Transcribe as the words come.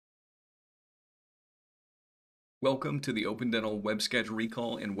Welcome to the Open Dental Web Sched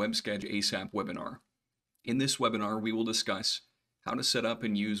Recall and Web Sched ASAP webinar. In this webinar, we will discuss how to set up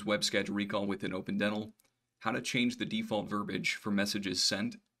and use Web Sched Recall within Open Dental, how to change the default verbiage for messages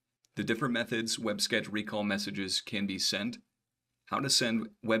sent, the different methods Web Sched Recall messages can be sent, how to send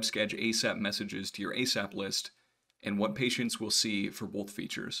Web Sched ASAP messages to your ASAP list, and what patients will see for both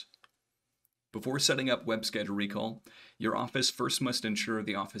features. Before setting up Web Sched Recall, your office first must ensure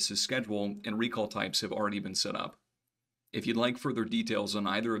the office's schedule and recall types have already been set up. If you'd like further details on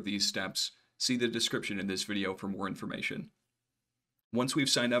either of these steps, see the description in this video for more information. Once we've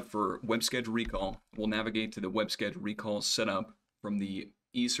signed up for Web Sched Recall, we'll navigate to the Web Sched Recall setup from the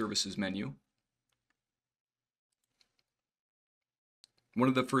e-services menu. One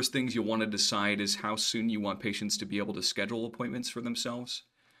of the first things you'll want to decide is how soon you want patients to be able to schedule appointments for themselves.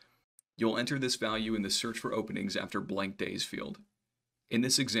 You'll enter this value in the search for openings after blank days field. In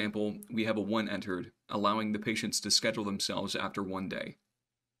this example, we have a 1 entered, allowing the patients to schedule themselves after 1 day.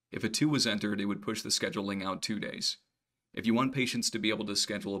 If a 2 was entered, it would push the scheduling out 2 days. If you want patients to be able to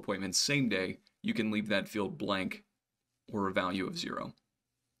schedule appointments same day, you can leave that field blank or a value of 0.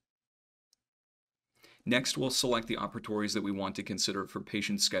 Next, we'll select the operatories that we want to consider for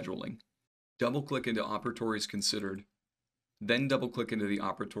patient scheduling. Double-click into operatories considered, then double-click into the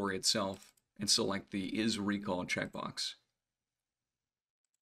operatory itself and select the Is Recall checkbox.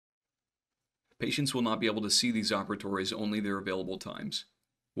 Patients will not be able to see these operatories, only their available times.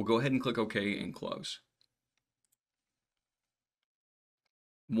 We'll go ahead and click OK and close.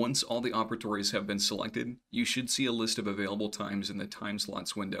 Once all the operatories have been selected, you should see a list of available times in the time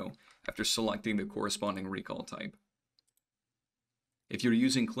slots window after selecting the corresponding recall type. If you're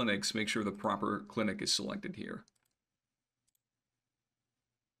using clinics, make sure the proper clinic is selected here.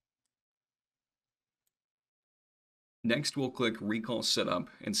 Next, we'll click Recall Setup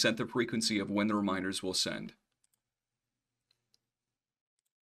and set the frequency of when the reminders will send.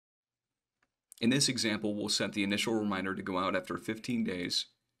 In this example, we'll set the initial reminder to go out after 15 days,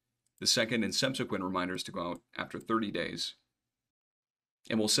 the second and subsequent reminders to go out after 30 days,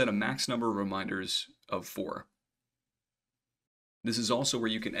 and we'll set a max number of reminders of 4. This is also where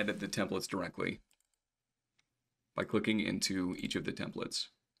you can edit the templates directly by clicking into each of the templates.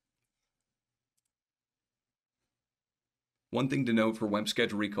 One thing to note for Web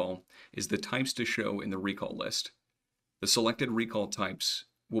Sched Recall is the types to show in the recall list. The selected recall types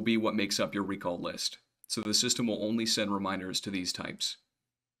will be what makes up your recall list, so the system will only send reminders to these types.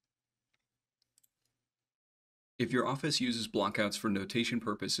 If your office uses blockouts for notation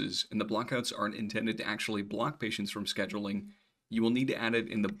purposes and the blockouts aren't intended to actually block patients from scheduling, you will need to add it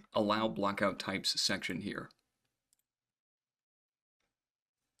in the Allow Blockout Types section here.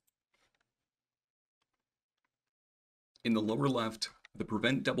 In the lower left, the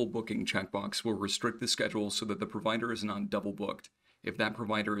Prevent Double Booking checkbox will restrict the schedule so that the provider is not double booked if that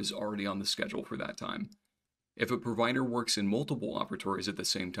provider is already on the schedule for that time. If a provider works in multiple operatories at the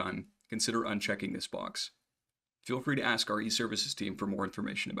same time, consider unchecking this box. Feel free to ask our e-services team for more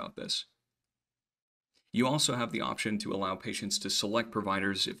information about this. You also have the option to allow patients to select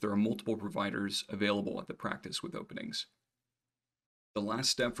providers if there are multiple providers available at the practice with openings. The last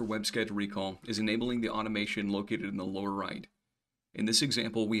step for Web Sched Recall is enabling the automation located in the lower right. In this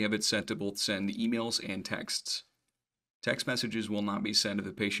example, we have it set to both send emails and texts. Text messages will not be sent if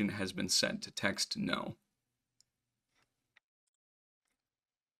the patient has been set to text no.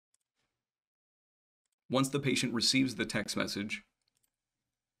 Once the patient receives the text message,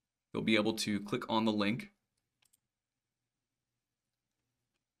 they'll be able to click on the link,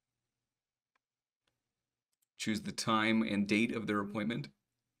 choose the time and date of their appointment,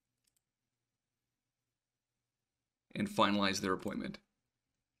 and finalize their appointment.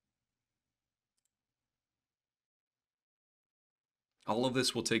 All of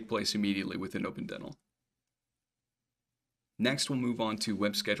this will take place immediately within Open Dental. Next, we'll move on to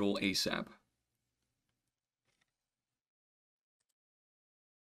Web Schedule ASAP.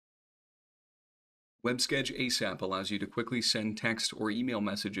 Web Sched ASAP allows you to quickly send text or email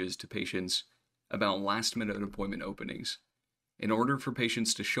messages to patients about last-minute appointment openings. In order for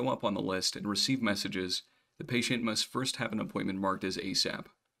patients to show up on the list and receive messages, the patient must first have an appointment marked as ASAP.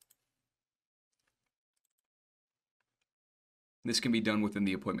 This can be done within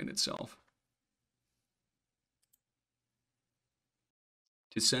the appointment itself.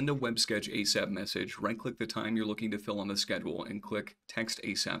 To send a Web Sched ASAP message, right-click the time you're looking to fill on the schedule and click Text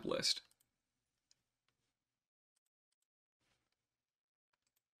ASAP List.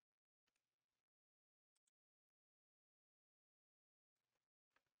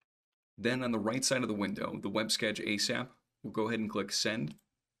 Then on the right side of the window, the Web Sched ASAP, we'll go ahead and click Send.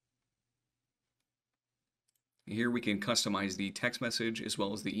 Here we can customize the text message as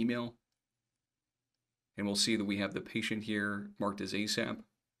well as the email. And we'll see that we have the patient here marked as ASAP.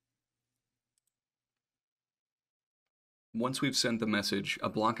 Once we've sent the message, a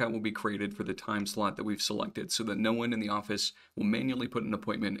blockout will be created for the time slot that we've selected so that no one in the office will manually put an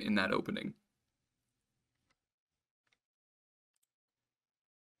appointment in that opening.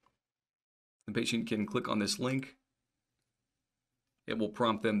 The patient can click on this link. It will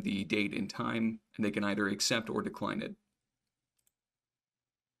prompt them the date and time, and they can either accept or decline it.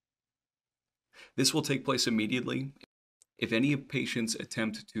 This will take place immediately. If any patients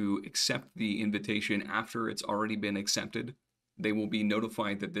attempt to accept the invitation after it's already been accepted, they will be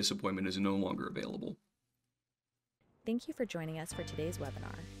notified that this appointment is no longer available. Thank you for joining us for today's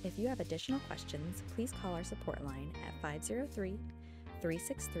webinar. If you have additional questions, please call our support line at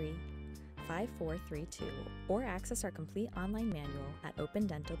 503-363-5432 or access our complete online manual at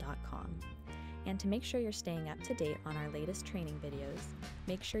opendental.com. And to make sure you're staying up to date on our latest training videos,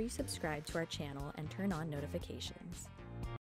 make sure you subscribe to our channel and turn on notifications.